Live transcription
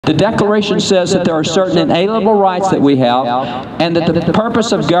The Declaration says that there are certain inalienable rights that we have, and that the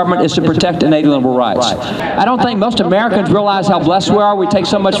purpose of government is to protect inalienable rights. I don't think most Americans realize how blessed we are. We take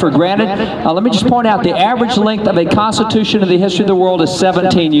so much for granted. Let me just point out, the average length of a constitution in the history of the world is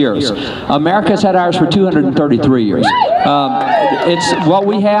 17 years. America's had ours for 233 years. It's what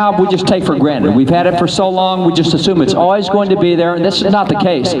we have, we just take for granted. We've had it for so long, we just assume it's always going to be there, and this is not the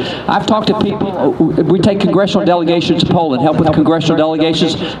case. I've talked to people, we take congressional delegations to Poland, help with congressional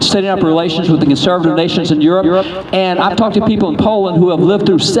delegations, setting up relations with the conservative nations in Europe, and I've talked to people in Poland who have lived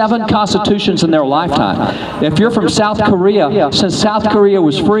through 7 constitutions in their lifetime. If you're from South Korea, since South Korea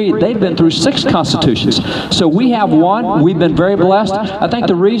was free, they've been through 6 constitutions. So we have one, we've been very blessed. I think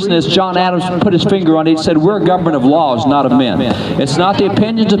the reason is John Adams put his finger on it. He said, we're a government of laws, not of men. It's not the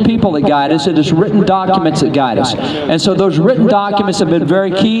opinions of people that guide us, it is written documents that guide us. And so those written documents have been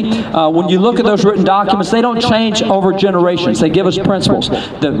very key. When you look at those written documents, they don't change over generations. They give us principles.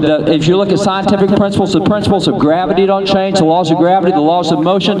 If you look at scientific principles, the principles of gravity don't change, the laws of gravity, the laws of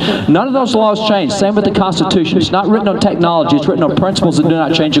motion, none of those laws change. Same with the Constitution. It's not written on technology, it's written on principles that do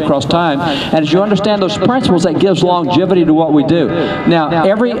not change across time. And as you understand those principles, that gives longevity to what we do. Now,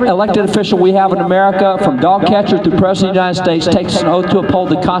 every elected official we have in America, from dog catcher to President of the United States, takes an oath to uphold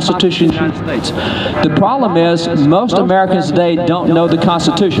the Constitution of the United States. The problem is, most Americans today don't know the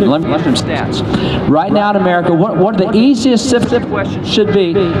Constitution. Let me give some stats. Right now in America, one of the easiest civic questions should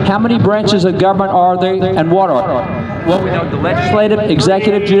be, how many branches of government are there, and what are they? Well, we know the legislative,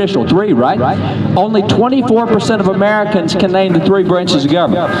 executive, judicial, 3, right? Only 24% of Americans can name the 3 branches of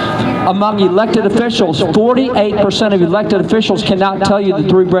government. Among elected officials, 48% of elected officials cannot tell you the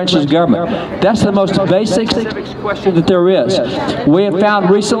 3 branches of government. That's the most basic civics question that there is. We have found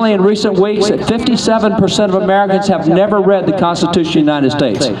recently, in recent weeks, that 57% of Americans have never read the Constitution of the United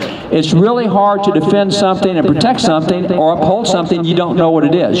States. It's really hard to defend something and protect something or uphold something you don't know what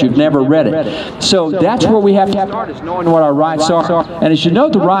it is. You've never read it. So that's where we have to start, is knowing what our rights are. And as you know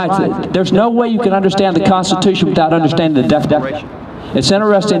the rights, there's no way you can understand the Constitution without understanding the Declaration. It's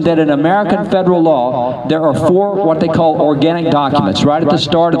interesting that in American federal law, there are 4 what they call organic documents. Right at the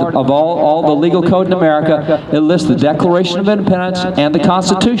start of all the legal code in America, it lists the Declaration of Independence and the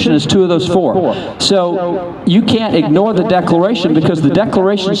Constitution as 2 of those 4. So you can't ignore the Declaration, because the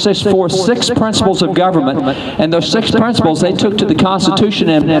Declaration sets forth 6 principles of government, and those 6 principles they took to the Constitution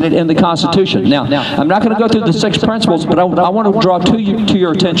and in the Constitution. Now, I'm not going to go through the 6 principles, but I want to draw to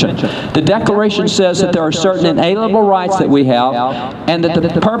your attention. The Declaration says that there are certain inalienable rights that we have, and that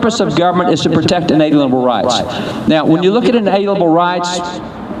the purpose of government is to protect inalienable rights. Now, when you look at inalienable rights,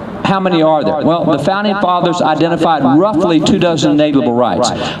 how many are there? Well, the Founding Fathers identified roughly 24 inalienable rights.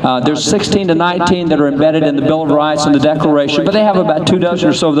 There's 16 to 19 that are embedded in the Bill of Rights and the Declaration, but they have about 24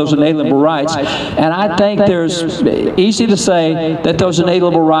 or so of those inalienable rights. And I think there's easy to say that those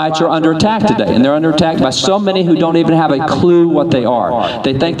inalienable rights are under attack today, and they're under attack by so many who don't even have a clue what they are.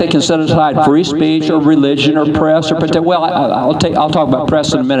 They think they can set aside free speech or religion or press or protect. Well, I'll talk about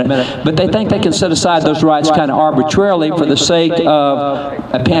press in a minute, but they think they can set aside those rights kind of arbitrarily for the sake of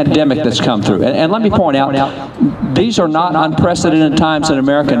a pandemic that's come through. And let me point out, these are not unprecedented times in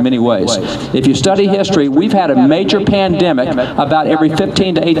America in many ways. If you study history, we've had a major pandemic about every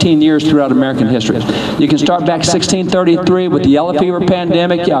 15 to 18 years throughout American history. You can start back 1633 with the yellow fever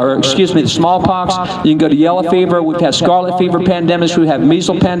pandemic, or excuse me, the smallpox. You can go to yellow fever. We've had scarlet fever pandemics. We've had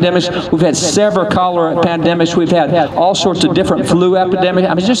measles pandemics. We've had severe cholera pandemics. We've had all sorts of different flu epidemics.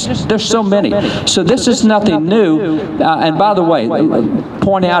 I mean, there's so many. So this is nothing new. And by the way,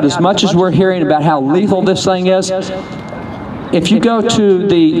 point out, as much as we're hearing about how lethal this thing is, if you go to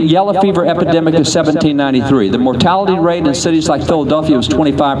the yellow fever epidemic of 1793, the mortality rate in cities like Philadelphia was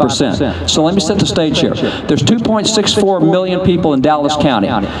 25%. So let me set the stage here. There's 2.64 million people in Dallas County.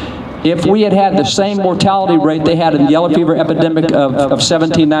 If we had had the same mortality rate they had in the yellow fever epidemic of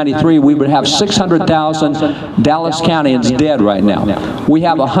 1793, we would have 600,000 Dallas Countyans dead right now. We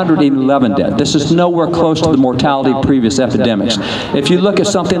have 111 dead. This is nowhere close to the mortality of previous epidemics. If you look at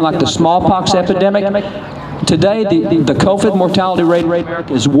something like the smallpox epidemic, today the COVID mortality rate in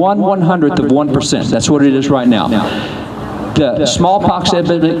America is 1/100th of 1%. That's what it is right now. The smallpox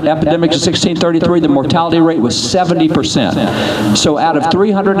epidemic in 1633, the mortality rate was 70%. So out of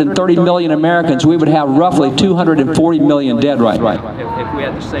 330 million Americans, we would have roughly 240 million dead right if we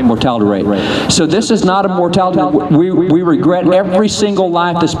had the same mortality rate. So this is not a mortality. We regret every single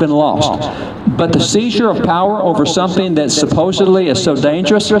life that's been lost. But the seizure of power over something that supposedly is so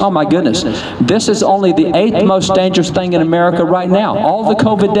dangerous, oh my goodness, this is only the 8th most dangerous thing in America right now. All the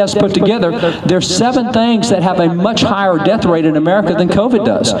COVID deaths put together, there's 7 things that have a much higher death death rate in America than COVID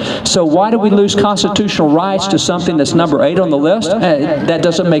does. So why do we lose constitutional rights to something that's number 8 on the list? That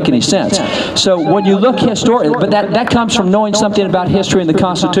doesn't make any sense. So when you look historically, but that comes from knowing something about history and the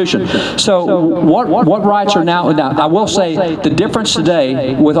Constitution. So what rights are now, I will say the difference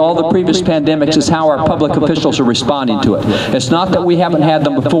today with all the previous pandemics is how our public officials are responding to it. It's not that we haven't had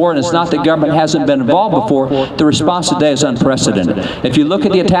them before, and it's not that government hasn't been involved before. The response today is unprecedented. If you look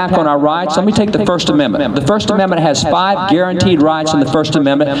at the attack on our rights, let me take the First Amendment. The First Amendment has 5 guaranteed rights in the First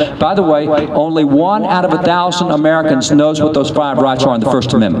Amendment. By the way, only 1 out of 1,000 Americans knows what those 5 rights are in the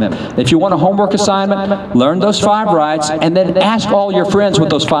First Amendment. If you want a homework assignment, learn those 5 rights, and then ask all your friends what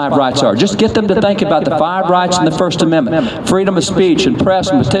those 5 rights are. Just get them to think about the 5 rights in the First Amendment. Freedom of speech and press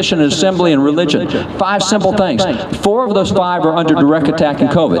and petition and assembly and religion. 5 simple things. 4 of those 5 are under direct attack in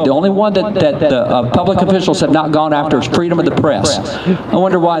COVID. The only one that the public officials have not gone after is freedom of the press. I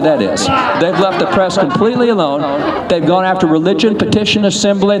wonder why that is. They've left the press completely alone. They've gone after religion, petition,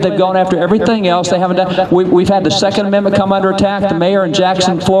 assembly. They've gone after everything else. They haven't done. We've had the Second Amendment come under attack. The mayor in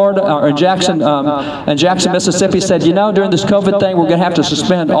Jackson, Florida, or in Jackson, Mississippi said, you know, during this COVID thing, we're going to have to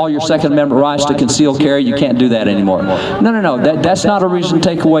suspend all your Second Amendment rights to conceal carry. You can't do that anymore. No. That's not a reason to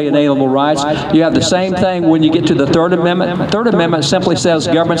take away inalienable rights. You have the same thing when you get to the Third Amendment. The Third Amendment simply says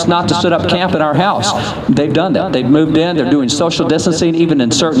government's not to set up camp in our house. They've done that. They've moved in. They're doing social distancing even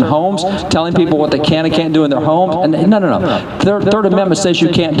in certain homes, telling people what they can and can't do in their homes. And no. Third Amendment says you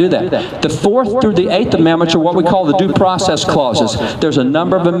can't do that. The Fourth through the Eighth Amendments are what we call the due process clauses. There's a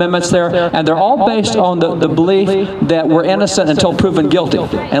number of amendments there, and they're all based on the belief that we're innocent until proven guilty,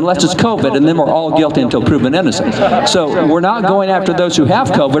 unless it's COVID, and then we're all guilty until proven innocent. So we're not going after those who have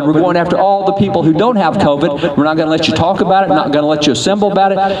COVID. We're going after all the people who don't have COVID. We're not going to let you talk about it, not going to let you assemble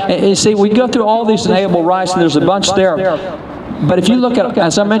about it. And you see, we go through all these inalienable rights, and there's a bunch there. But if you look at,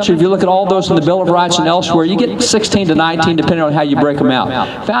 as I mentioned, if you look at all those in the Bill of Rights and elsewhere, you get 16 to 19 depending on how you break them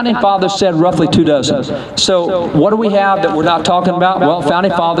out. Founding Fathers said roughly 2 dozen. So what do we have that we're not talking about? Well,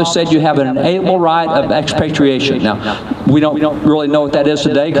 Founding Fathers said you have an inalienable right of expatriation. Now, we don't really know what that is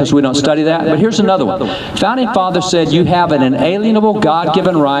today because we don't study that, but here's another one. Founding Fathers said you have an inalienable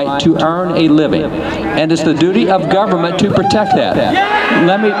God-given right to earn a living, and it's the duty of government to protect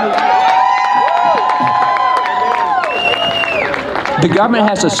that. The government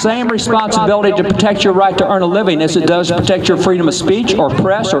has the same responsibility to protect your right to earn a living as it does to protect your freedom of speech or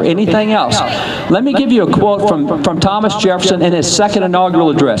press or anything else. Let me give you a quote from Thomas Jefferson in his second inaugural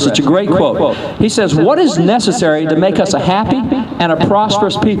address. It's a great quote. He says, "What is necessary to make us a happy and a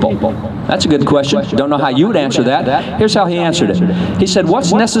prosperous people?" That's a good question. Don't know how you would answer that. Here's how he answered it. He said,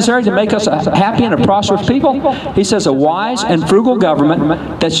 "What's necessary to make us a happy and a prosperous people?" He says, "A wise and frugal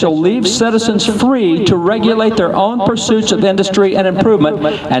government that shall leave citizens free to regulate their own pursuits of industry and improvement,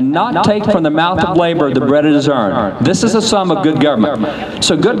 and not take from the mouth of labor the bread it is earned. This is a sum of good government."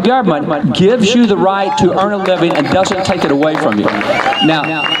 So good government gives you the right to earn a living and doesn't take it away from you. Now,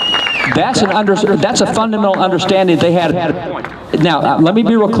 that's a fundamental understanding they had. Now, let me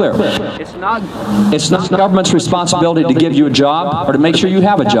be real clear. It's not government's responsibility to give you a job or to make sure you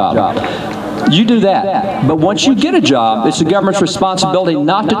have a job. You do that. But once you get a job, it's the government's responsibility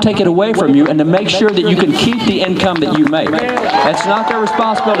not to take it away from you and to make sure that you can keep the income that you make. It's not their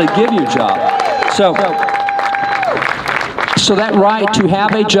responsibility to give you a job. So that right to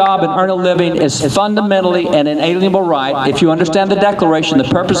have a job and earn a living is fundamentally an inalienable right. If you understand the Declaration, the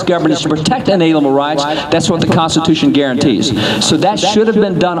purpose of government is to protect inalienable rights. That's what the Constitution guarantees. So that should have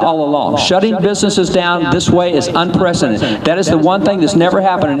been done all along. Shutting businesses down this way is unprecedented. That is the one thing that's never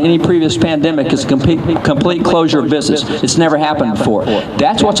happened in any previous pandemic, is complete closure of business. It's never happened before.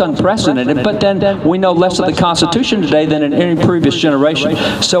 That's what's unprecedented. But then we know less of the Constitution today than in any previous generation.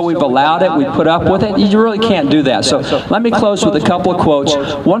 So we've allowed it. We've put up with it. You really can't do that. So let me close with a couple of quotes.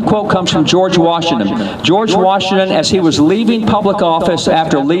 One quote comes from George Washington. George Washington, as he was leaving public office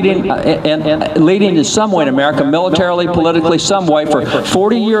after leading in some way in America, militarily, politically, some way, for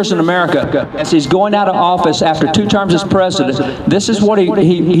 40 years in America, as he's going out of office after 2 terms as president, this is what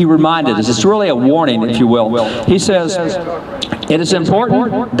he reminded us. It's really a warning, if you will. He says, "It is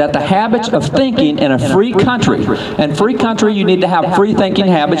important that the habits of thinking in a free country," and free country, you need to have free thinking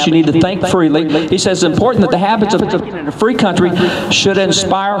habits, you need to think freely. He says it's important that the habits of thinking in a free country should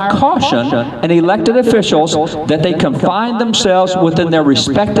inspire caution in elected officials that they confine themselves within their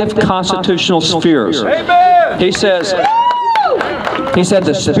respective constitutional spheres. Amen. He said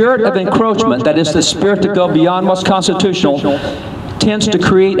the spirit of encroachment, that is the spirit to go beyond what's constitutional, tends to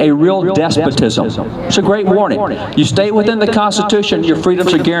create a real despotism. It's a great warning. You stay within the Constitution, your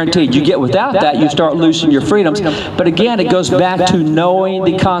freedoms are guaranteed. You get without that, you start losing your freedoms. But again, it goes back to knowing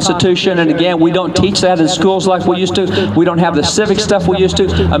the Constitution, and again, we don't teach that in schools like we used to. We don't have the civic stuff we used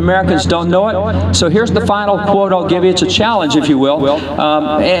to. Americans don't know it. So here's the final quote I'll give you. It's a challenge, if you will.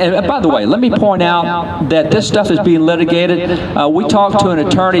 And by the way, let me point out that this stuff is being litigated. We talked to an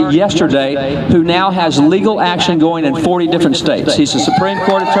attorney yesterday who now has legal action going in 40 different states. He's a Supreme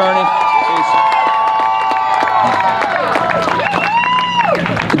Court attorney.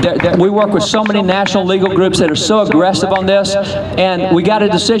 We work with so many national legal groups that are so aggressive on this, and we got a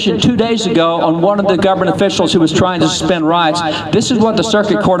decision 2 days ago on one of the government officials who was trying to suspend rights. This is what the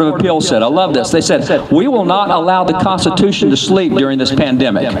Circuit Court of Appeals said. I love this. They said, we will not allow the Constitution to sleep during this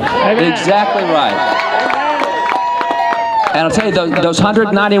pandemic. Exactly right. And I'll tell you, those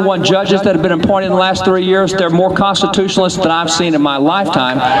 191 judges that have been appointed in the last 3 years, they're more constitutionalists than I've seen in my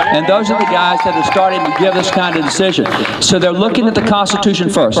lifetime. And those are the guys that are starting to give this kind of decision. So they're looking at the Constitution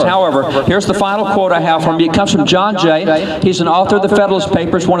first. However, here's the final quote I have from you. It comes from John Jay. He's an author of the Federalist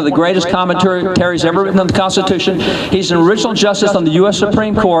Papers, one of the greatest commentaries ever written on the Constitution. He's an original justice on the U.S.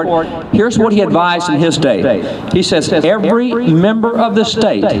 Supreme Court. Here's what he advised in his day. He says, every member of the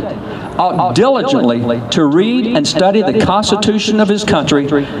state ought diligently to read and study the Constitution of his country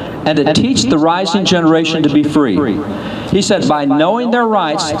and to teach the rising generation to be free. He said, by knowing their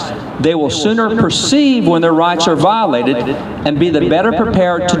rights, they will sooner perceive when their rights are violated and be the better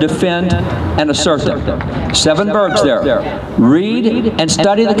prepared to defend and assert them. 7 verbs there. Read and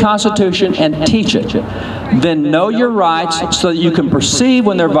study the Constitution and teach it. Then know your rights so that you can perceive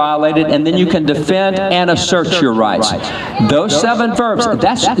when they're violated, and then you can defend and assert your rights. Those 7 verbs,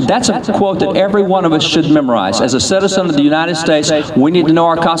 that's a quote that every one of us should memorize. As a citizen of the United States, we need to know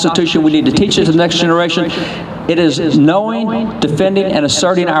our Constitution. We need to teach it to the next generation. It is knowing, defending, and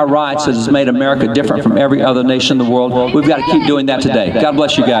asserting our rights that has made America different from every other nation in the world. We've got to keep doing that today. God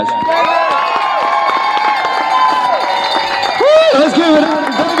bless you guys. Let's give it up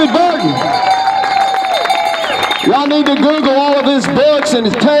to David Barton. Y'all need to Google all of his books and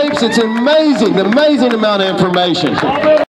his tapes. It's amazing, the amazing amount of information.